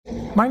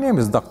My name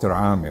is Dr.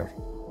 Amir.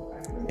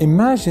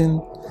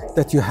 Imagine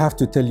that you have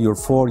to tell your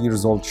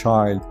 4-year-old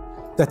child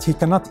that he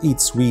cannot eat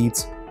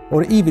sweets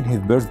or even his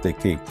birthday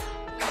cake.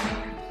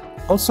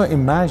 Also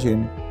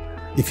imagine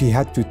if he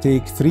had to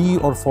take 3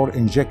 or 4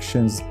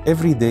 injections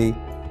every day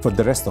for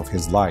the rest of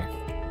his life.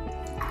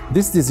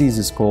 This disease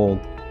is called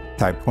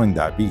type 1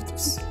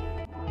 diabetes.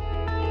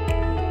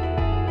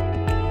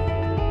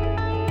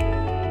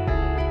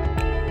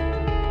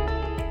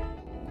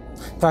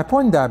 Type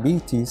 1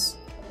 diabetes,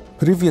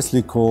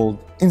 previously called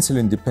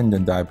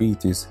insulin-dependent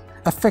diabetes,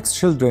 affects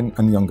children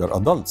and younger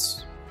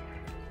adults.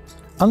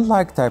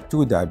 Unlike type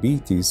 2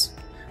 diabetes,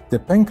 the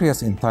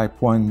pancreas in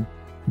type 1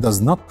 does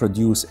not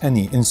produce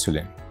any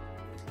insulin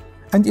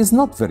and is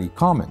not very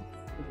common.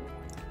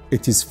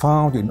 It is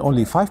found in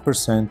only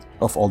 5%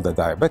 of all the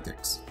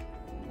diabetics.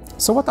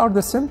 So what are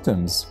the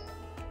symptoms?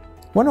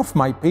 One of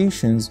my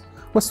patients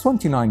was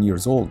 29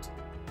 years old.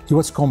 He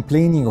was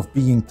complaining of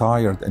being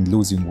tired and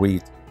losing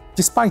weight,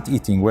 despite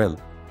eating well.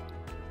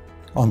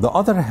 On the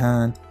other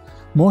hand,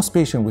 most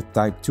patients with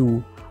type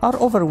 2 are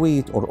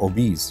overweight or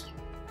obese.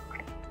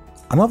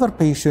 Another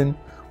patient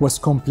was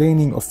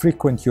complaining of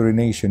frequent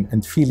urination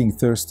and feeling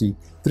thirsty,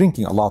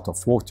 drinking a lot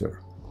of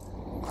water.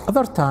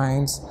 Other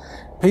times,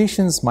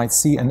 patients might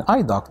see an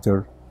eye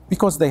doctor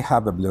because they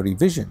have a blurry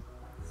vision.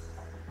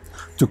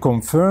 To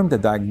confirm the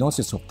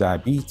diagnosis of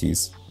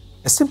diabetes,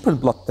 a simple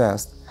blood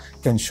test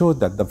can show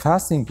that the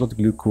fasting blood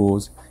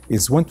glucose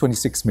is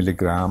 126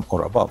 mg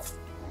or above.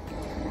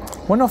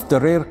 One of the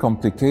rare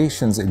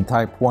complications in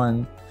type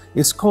 1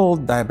 is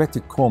called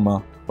diabetic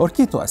coma or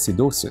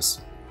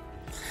ketoacidosis.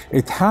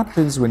 It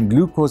happens when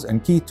glucose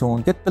and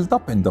ketone get built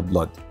up in the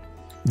blood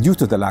due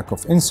to the lack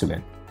of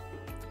insulin.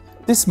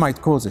 This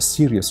might cause a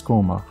serious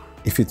coma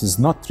if it is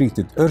not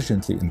treated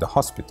urgently in the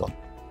hospital.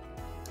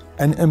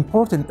 An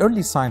important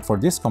early sign for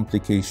this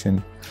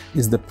complication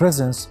is the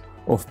presence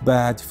of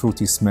bad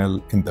fruity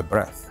smell in the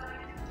breath.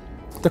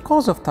 The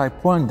cause of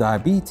type 1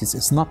 diabetes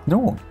is not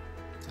known.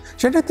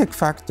 Genetic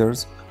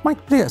factors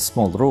might play a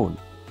small role.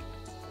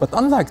 But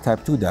unlike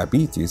type 2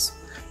 diabetes,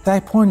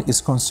 type 1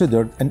 is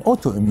considered an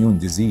autoimmune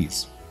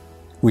disease,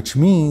 which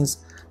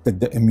means that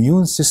the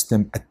immune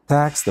system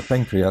attacks the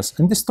pancreas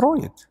and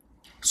destroys it,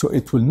 so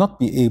it will not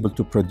be able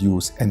to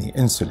produce any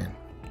insulin.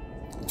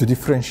 To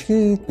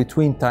differentiate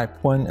between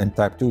type 1 and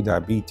type 2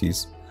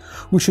 diabetes,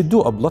 we should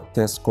do a blood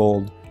test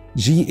called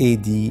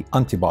GAD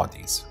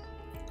antibodies.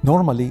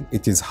 Normally,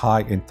 it is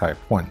high in type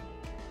 1.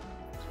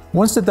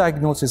 Once the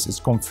diagnosis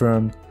is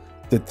confirmed,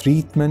 the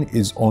treatment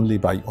is only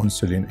by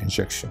insulin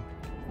injection.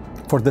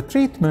 For the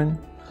treatment,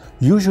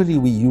 usually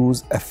we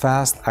use a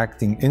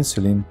fast-acting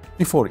insulin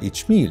before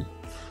each meal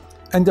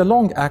and a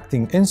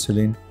long-acting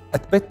insulin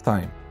at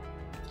bedtime.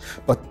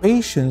 But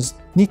patients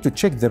need to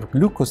check their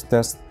glucose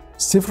test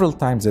several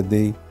times a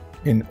day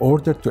in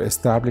order to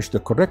establish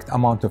the correct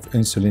amount of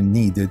insulin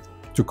needed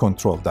to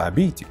control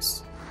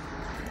diabetes.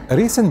 A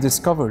recent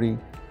discovery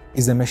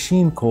is a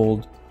machine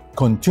called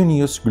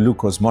continuous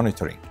glucose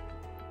monitoring.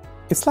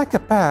 It's like a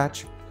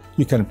patch.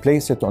 You can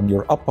place it on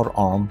your upper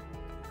arm,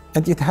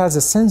 and it has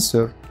a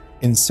sensor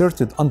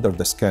inserted under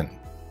the skin.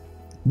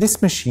 This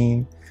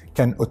machine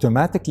can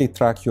automatically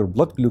track your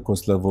blood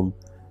glucose level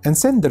and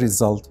send the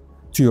result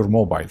to your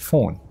mobile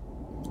phone.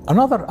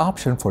 Another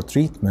option for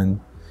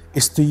treatment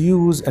is to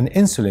use an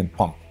insulin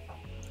pump,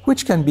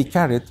 which can be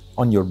carried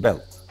on your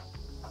belt.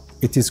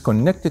 It is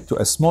connected to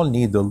a small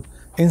needle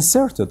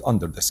inserted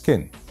under the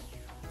skin.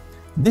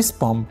 This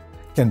pump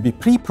can be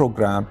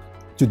pre-programmed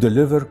to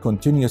deliver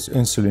continuous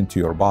insulin to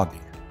your body,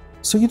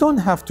 so you don't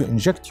have to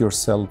inject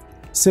yourself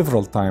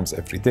several times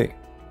every day.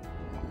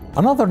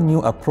 Another new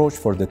approach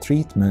for the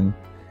treatment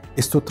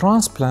is to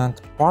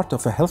transplant part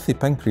of a healthy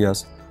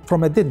pancreas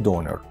from a dead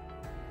donor.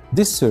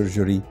 This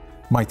surgery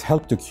might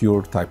help to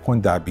cure type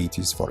 1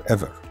 diabetes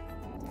forever.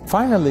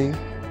 Finally,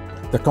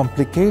 the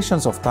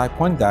complications of type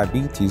 1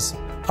 diabetes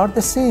are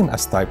the same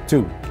as type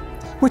 2,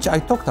 which I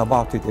talked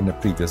about it in a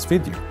previous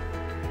video.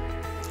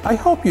 I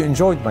hope you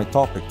enjoyed my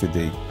topic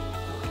today.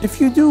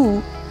 If you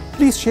do,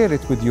 please share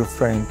it with your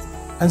friend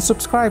and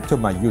subscribe to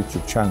my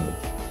YouTube channel.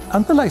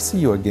 Until I see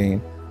you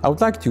again, I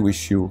would like to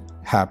wish you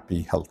a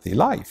happy, healthy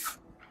life.